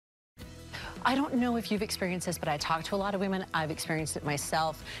I don't know if you've experienced this, but I talk to a lot of women. I've experienced it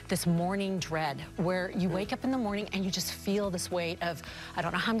myself. This morning dread, where you wake up in the morning and you just feel this weight of, I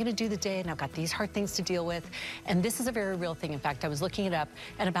don't know how I'm going to do the day, and I've got these hard things to deal with. And this is a very real thing. In fact, I was looking it up,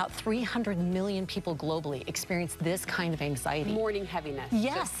 and about 300 million people globally experience this kind of anxiety. Morning heaviness.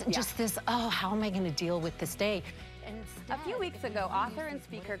 Yes, just this, oh, how am I going to deal with this day? A few weeks ago, author and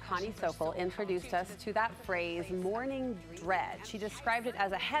speaker Connie Sokol introduced us to that phrase, morning dread. She described it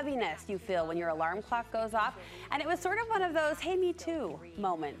as a heaviness you feel when your alarm clock goes off. And it was sort of one of those, hey, me too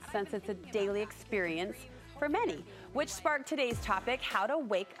moments, since it's a daily experience for many, which sparked today's topic, how to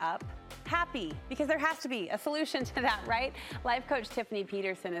wake up happy, because there has to be a solution to that, right? Life coach Tiffany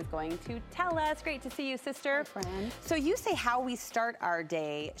Peterson is going to tell us. Great to see you, sister. Hi, friend. So you say how we start our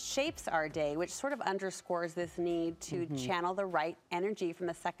day shapes our day, which sort of underscores this need to channel the right energy from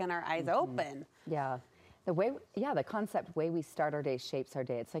the second our eyes open. Yeah. The concept way we start our day shapes our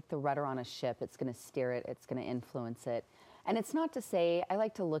day. It's like the rudder on a ship. It's going to steer it. It's going to influence it. And it's not to say, I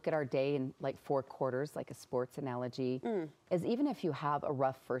like to look at our day in like 4 quarters, like a sports analogy, is even if you have a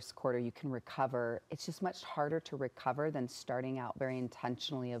rough first quarter, you can recover. It's just much harder to recover than starting out very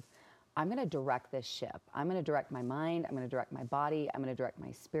intentionally of, I'm going to direct this ship. I'm going to direct my mind. I'm going to direct my body. I'm going to direct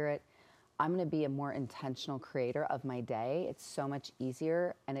my spirit. I'm going to be a more intentional creator of my day. It's so much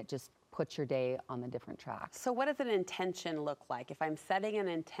easier, and it just puts your day on the different tracks. So what does an intention look like? If I'm setting an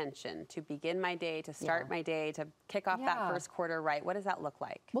intention to begin my day, to start my day, to kick off that first quarter right, what does that look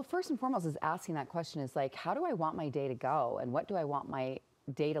like? Well, first and foremost is asking that question is like, how do I want my day to go? And what do I want my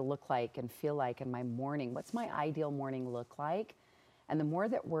day to look like and feel like in my morning? What's my ideal morning look like? And the more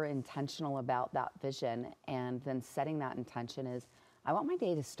that we're intentional about that vision and then setting that intention is, I want my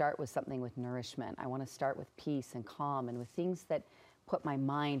day to start with something with nourishment. I want to start with peace and calm and with things that put my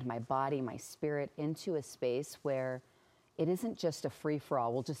mind, my body, my spirit into a space where it isn't just a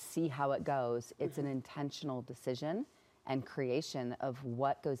free-for-all. We'll just see how it goes. It's an intentional decision and creation of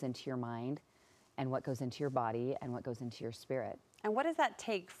what goes into your mind and what goes into your body and what goes into your spirit. And what does that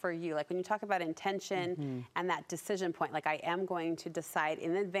take for you? Like when you talk about intention and that decision point, like I am going to decide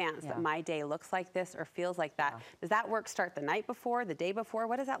in advance that my day looks like this or feels like that. Does that work start the night before, the day before?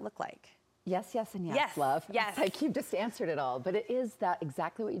 What does that look like? Yes, yes, and yes, love. Yes. It's like you've just answered it all. But it is that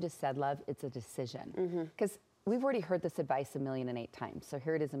exactly what you just said, love. It's a decision. Because we've already heard this advice 1,000,008 times. So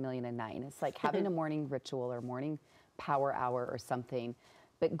here it is 1,000,009. It's like having a morning ritual or morning power hour or something.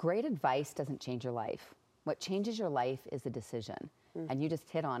 But great advice doesn't change your life. What changes your life is a decision. And you just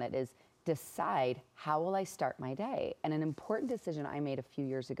hit on it is decide, how will I start my day? And an important decision I made a few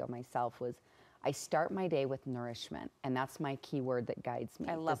years ago myself was, I start my day with nourishment, and that's my key word that guides me.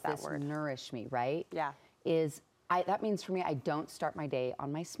 I love that word. Nourish me, right? Yeah. That means for me, I don't start my day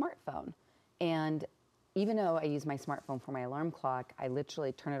on my smartphone. And even though I use my smartphone for my alarm clock, I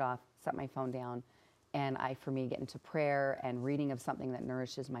literally turn it off, set my phone down, and for me, get into prayer and reading of something that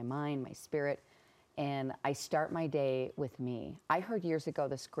nourishes my mind, my spirit, and I start my day with me. I heard years ago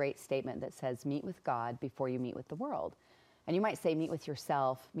this great statement that says, meet with God before you meet with the world. And you might say, meet with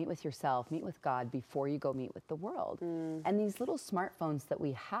yourself, meet with God before you go meet with the world. And these little smartphones that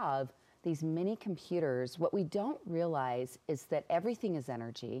we have, these mini computers, what we don't realize is that everything is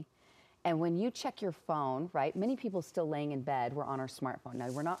energy. And when you check your phone, right, many people still laying in bed, we're on our smartphone.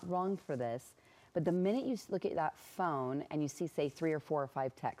 Now, we're not wrong for this, but the minute you look at that phone and you see, say, 3 or 4 or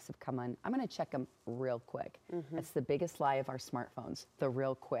 5 texts have come on, I'm going to check them real quick. That's the biggest lie of our smartphones, the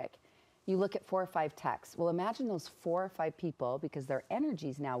real quick. You look at 4 or 5 texts. Well, imagine those 4 or 5 people, because their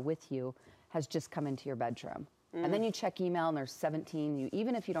energies now with you has just come into your bedroom. And then you check email and there's 17,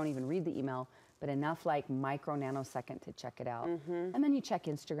 even if you don't even read the email, but enough like micro nanosecond to check it out. And then you check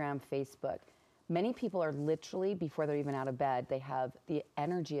Instagram, Facebook. Many people are literally, before they're even out of bed, they have the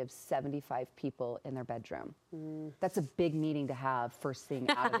energy of 75 people in their bedroom. That's a big meeting to have first thing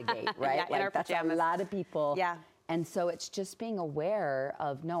out of the gate, right? In our that's pajamas. a lot of people. Yeah. And so it's just being aware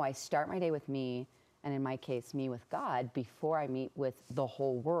of, no, I start my day with me, and in my case, me with God, before I meet with the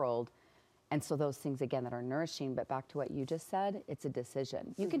whole world. And so those things, again, that are nourishing, but back to what you just said, it's a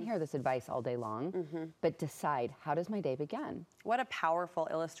decision. You can hear this advice all day long, but decide, how does my day begin? What a powerful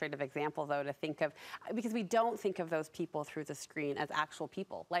illustrative example, though, to think of, because we don't think of those people through the screen as actual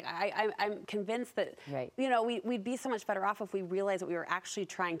people. Like, I'm convinced that, you know, we'd be so much better off if we realized what we were actually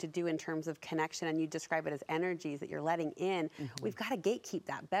trying to do in terms of connection, and you describe it as energies that you're letting in. We've got to gatekeep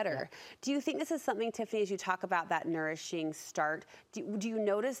that better. Do you think this is something, Tiffany, as you talk about that nourishing start, do you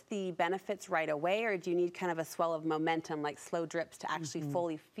notice the benefits right away, or do you need kind of a swell of momentum, like slow drips, to actually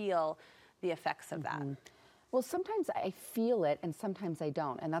fully feel the effects of that? Well, sometimes I feel it and sometimes I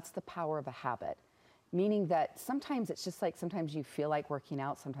don't, and that's the power of a habit. meaning that sometimes it's just like sometimes you feel like working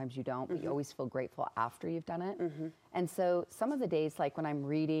out, sometimes you don't, but you always feel grateful after you've done it. And so some of the days, like when I'm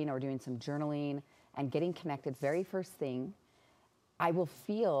reading or doing some journaling and getting connected very first thing, I will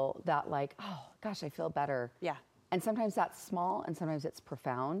feel that like, oh gosh, I feel better. Yeah. And sometimes that's small and sometimes it's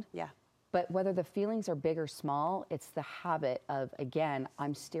profound. Yeah. But whether the feelings are big or small, it's the habit of, again,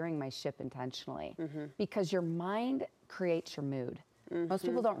 I'm steering my ship intentionally. Because your mind creates your mood. Most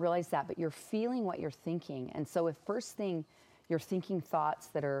people don't realize that, but you're feeling what you're thinking. And so if first thing you're thinking thoughts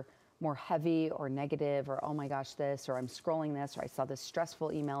that are more heavy or negative, or oh my gosh, this, or I'm scrolling this, or I saw this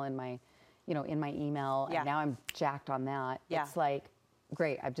stressful email in my, in my email, and now I'm jacked on that. It's like,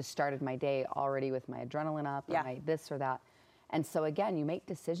 great, I've just started my day already with my adrenaline up, or my this or that. And so again, you make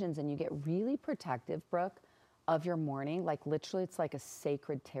decisions and you get really protective, Brooke, of your morning. Like literally it's like a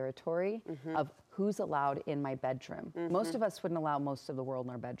sacred territory of who's allowed in my bedroom. Most of us wouldn't allow most of the world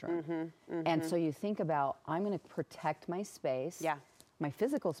in our bedroom. And so you think about, I'm going to protect my space, my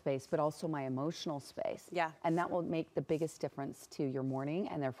physical space, but also my emotional space. And that will make the biggest difference to your morning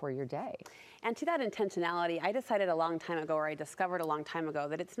and therefore your day. And to that intentionality, I decided a long time ago, or I discovered a long time ago,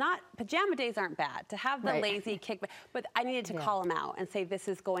 that it's not, pajama days aren't bad. To have the lazy kick, but I needed to call them out and say, this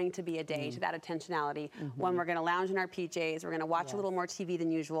is going to be a day, to that intentionality, when we're going to lounge in our PJs, we're going to watch a little more TV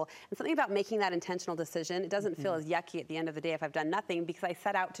than usual. And something about making that intentional decision, it doesn't feel as yucky at the end of the day if I've done nothing, because I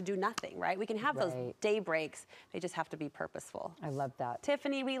set out to do nothing, right? We can have those day breaks. They just have to be purposeful. I love that.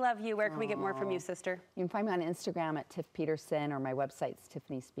 Tiffany, we love you. Where can we get more from you, sister? You can find me on Instagram at Tiff Peterson, or my website's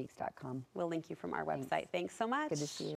tiffanyspeaks.com. We'll link you from our website. Thanks so much. Good to see you.